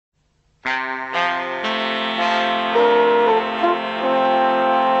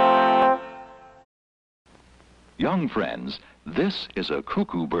Young friends, this is a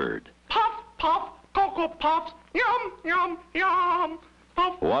cuckoo bird. Puff, puff, Cocoa Puffs. Yum, yum, yum.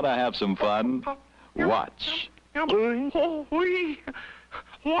 Puff. Want to have some fun? Puff, yum, Watch. Yum, yum. Oh, wee.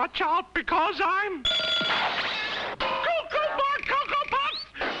 Watch out because I'm Cuckoo Bird Cocoa Puffs.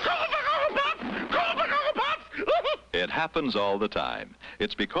 Cocoa Puffs. Cocoa Puffs. It happens all the time.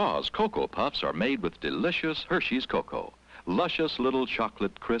 It's because Cocoa Puffs are made with delicious Hershey's cocoa. Luscious little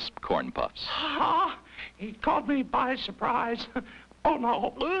chocolate crisp corn puffs. Ah, he caught me by surprise. Oh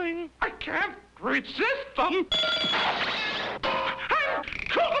no, I can't resist them.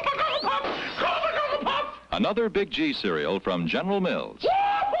 Cocoa Puffs. Cocoa Puffs. Another Big G cereal from General Mills.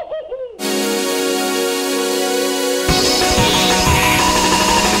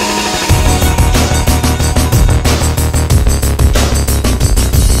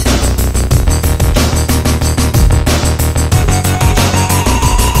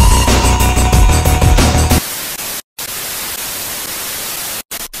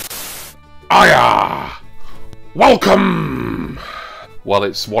 Hiya! Welcome! Well,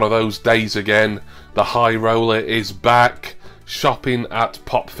 it's one of those days again. The High Roller is back, shopping at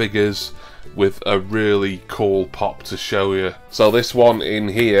PopFigures with a really cool pop to show you. So this one in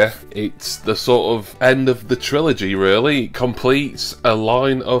here, it's the sort of end of the trilogy really. It completes a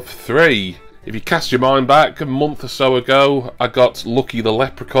line of 3. If you cast your mind back a month or so ago, I got Lucky the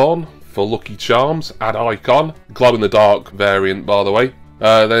Leprechaun for Lucky Charms, add icon, glow-in-the-dark variant by the way.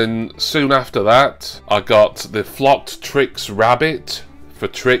 Then soon after that, I got the Flocked Tricks Rabbit for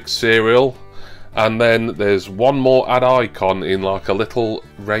Tricks cereal. And then there's one more add icon in like a little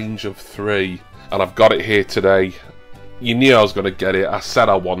range of 3. And I've got it here today. You knew I was going to get it. I said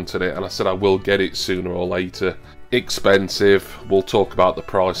I wanted it and I said I will get it sooner or later. Expensive. We'll talk about the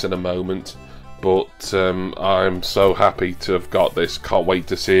price in a moment. But I'm so happy to have got this. Can't wait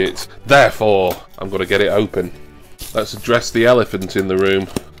to see it. Therefore, I'm going to get it open. Let's address the elephant in the room,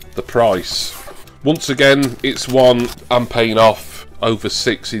 the price. Once again, it's one I'm paying off over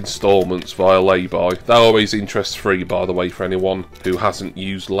 6 instalments via lay-by. They're always interest-free, by the way, for anyone who hasn't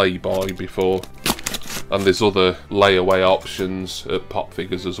used lay-by before. And there's other layaway options at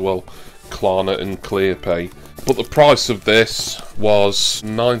PopFigures as well, Klarna and ClearPay. But the price of this was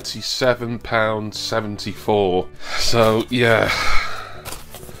 £97.74. So, yeah.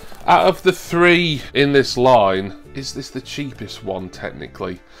 Out of the 3 in this line, is this the cheapest one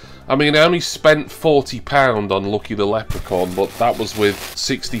technically? I mean, I only spent £40 on Lucky the Leprechaun, but that was with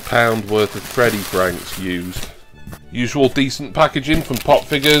 £60 worth of Freddy Franks used. Usual decent packaging from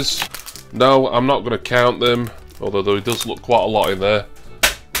PopFigures. No, I'm not going to count them, although there does look quite a lot in there.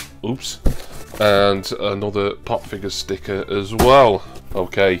 Oops. And another PopFigures sticker as well.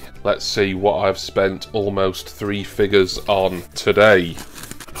 Okay, let's see what I've spent almost 3 figures on today.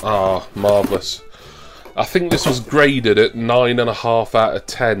 Ah, marvellous. I think this was graded at 9.5 out of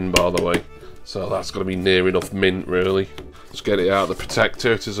 10, by the way. So that's going to be near enough mint, really. Let's get it out of the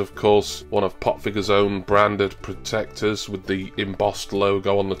protector. It is, of course, one of PopFigures' own branded protectors with the embossed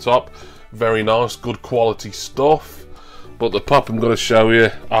logo on the top. Very nice, good quality stuff. But the pop I'm going to show you...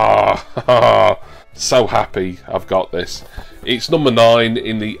 so happy I've got this. It's number 9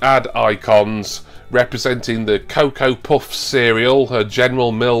 in the Add Icons, representing the Cocoa Puffs cereal, a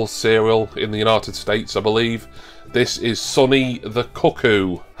General Mills cereal in the United States, I believe. This is Sonny the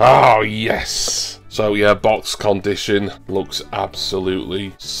Cuckoo. Oh, yes! So, yeah, box condition looks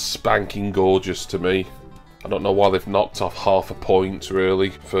absolutely spanking gorgeous to me. I don't know why they've knocked off half a point,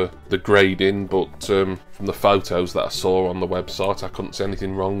 really, for the grading, but from the photos that I saw on the website, I couldn't see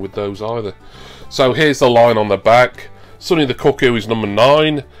anything wrong with those either. So, here's the line on the back. Sonny the Cuckoo is number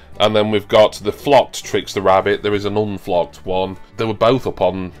 9. And then we've got the Flocked Tricks the Rabbit. There is an unflocked one. They were both up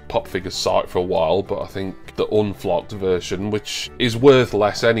on PopFigures' site for a while, but I think the unflocked version, which is worth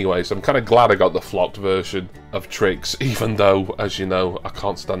less anyway, so I'm kind of glad I got the flocked version of Tricks, even though, as you know, I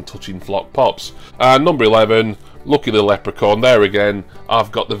can't stand touching flocked pops. Number 11, Lucky the Leprechaun. There again,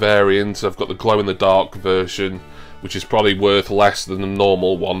 I've got the variant. I've got the glow-in-the-dark version, which is probably worth less than the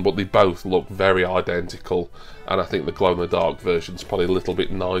normal one, but they both look very identical. And I think the glow-in-the-dark version is probably a little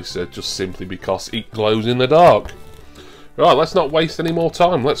bit nicer, just simply because it glows in the dark. Right, let's not waste any more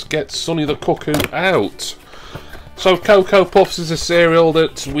time. Let's get Sonny the Cuckoo out. So Cocoa Puffs is a cereal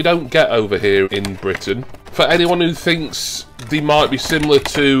that we don't get over here in Britain. For anyone who thinks they might be similar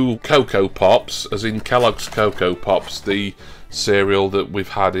to Cocoa Pops, as in Kellogg's Cocoa Pops, the cereal that we've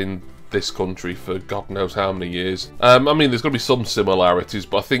had in this country for God knows how many years. I mean, there's going to be some similarities,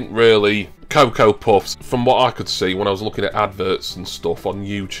 but I think really Cocoa Puffs, from what I could see when I was looking at adverts and stuff on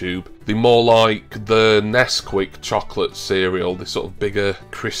YouTube, they're more like the Nesquik chocolate cereal, the sort of bigger,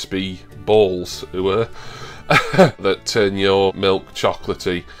 crispy balls, that turn your milk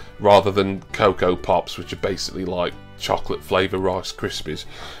chocolatey, rather than Cocoa Pops, which are basically like chocolate flavour Rice Krispies.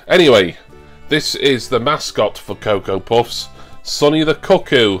 Anyway, this is the mascot for Cocoa Puffs, Sonny the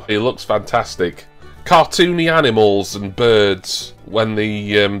Cuckoo. He looks fantastic. Cartoony animals and birds when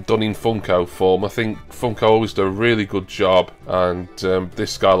they done in Funko form. I think Funko always do a really good job, and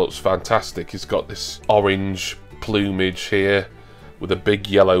this guy looks fantastic. He's got this orange plumage here with a big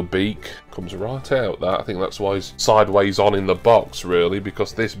yellow beak. Comes right out, that. I think that's why he's sideways on in the box, really,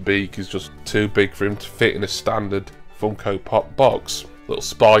 because this beak is just too big for him to fit in a standard Funko Pop box. Little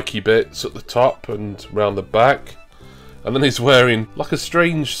spiky bits at the top and round the back. And then he's wearing like a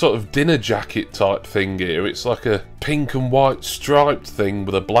strange sort of dinner jacket type thing here. It's like a pink and white striped thing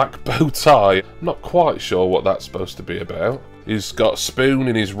with a black bow tie. I'm not quite sure what that's supposed to be about. He's got a spoon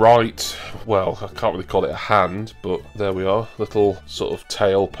in his right, well, I can't really call it a hand, but there we are. Little sort of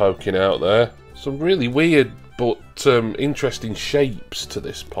tail poking out there. Some really weird but interesting shapes to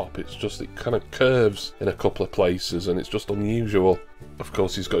this pop. It's just, it kind of curves in a couple of places and it's just unusual. Of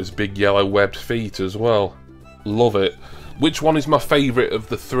course, he's got his big yellow webbed feet as well. Love it. Which one is my favourite of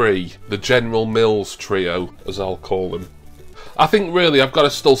the three? The General Mills trio, as I'll call them. I think really I've got to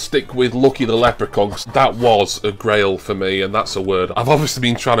still stick with Lucky the Leprechaun, because that was a grail for me, and that's a word I've obviously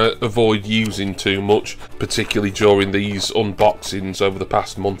been trying to avoid using too much, particularly during these unboxings over the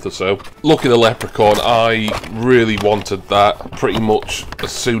past month or so. Lucky the Leprechaun, I really wanted that pretty much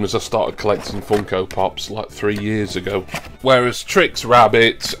as soon as I started collecting Funko Pops, like 3 years ago. Whereas Trix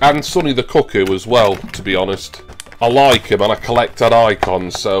Rabbit and Sonny the Cuckoo as well, to be honest. I like them and I collect ad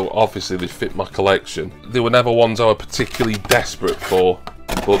icons, so obviously they fit my collection. They were never ones I was particularly desperate for.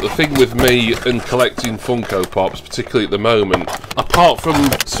 But the thing with me and collecting Funko Pops, particularly at the moment, apart from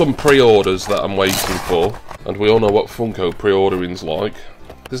some pre-orders that I'm waiting for, and we all know what Funko pre-ordering's like,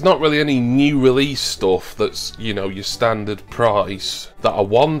 there's not really any new release stuff that's, you know, your standard price that I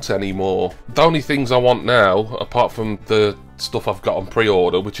want anymore. The only things I want now, apart from the stuff I've got on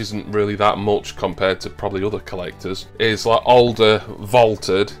pre-order, which isn't really that much compared to probably other collectors, is like older,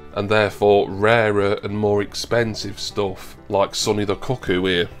 vaulted, and therefore rarer and more expensive stuff, like Sonny the Cuckoo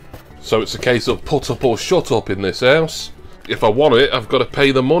here. So it's a case of put up or shut up in this house. If I want it, I've got to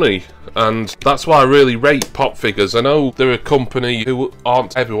pay the money. And that's why I really rate PopFigures. I know they're a company who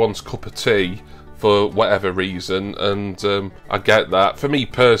aren't everyone's cup of tea for whatever reason, and I get that. For me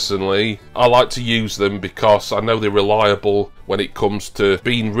personally, I like to use them because I know they're reliable when it comes to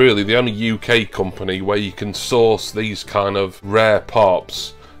being really the only UK company where you can source these kind of rare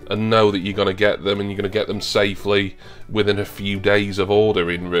pops and know that you're going to get them, and you're going to get them safely within a few days of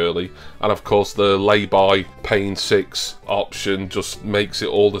ordering, really. And of course the lay-by paying £6 option just makes it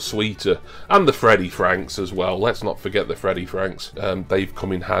all the sweeter. And the Freddy Franks as well, let's not forget the Freddy Franks. They've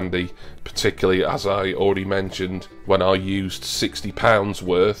come in handy, particularly as I already mentioned when I used £60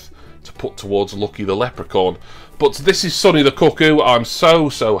 worth to put towards Lucky the Leprechaun. But this is Sonny the Cuckoo. I'm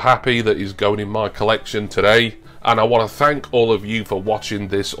so happy that he's going in my collection today. And I want to thank all of you for watching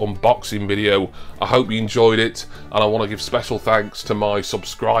this unboxing video. I hope you enjoyed it, and I want to give special thanks to my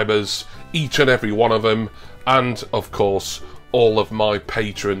subscribers, each and every one of them, and of course all of my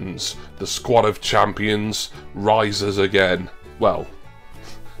patrons, the squad of champions, risers again. Well,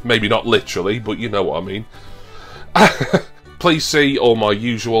 maybe not literally, but you know what I mean. Please see all my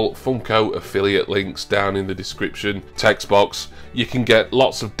usual Funko affiliate links down in the description text box. You can get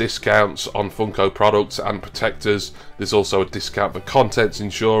lots of discounts on Funko products and protectors. There's also a discount for contents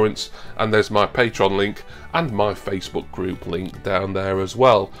insurance, and there's my Patreon link and my Facebook group link down there as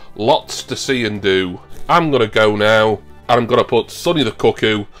well. Lots to see and do. I'm going to go now, and I'm going to put Sonny the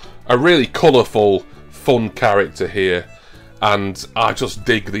Cuckoo, a really colourful, fun character here, and I just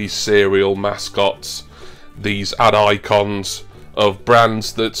dig these cereal mascots, these ad icons of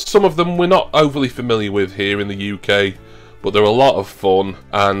brands that some of them we're not overly familiar with here in the UK, but they're a lot of fun,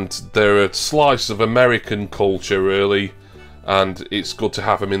 and they're a slice of American culture really, and it's good to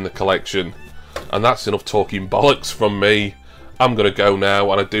have them in the collection. And that's enough talking bollocks from me. I'm going to go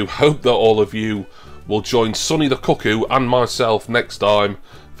now, and I do hope that all of you will join Sonny the Cuckoo and myself next time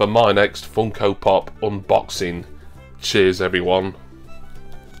for my next Funko Pop unboxing. Cheers everyone.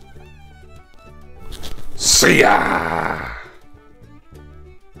 See ya!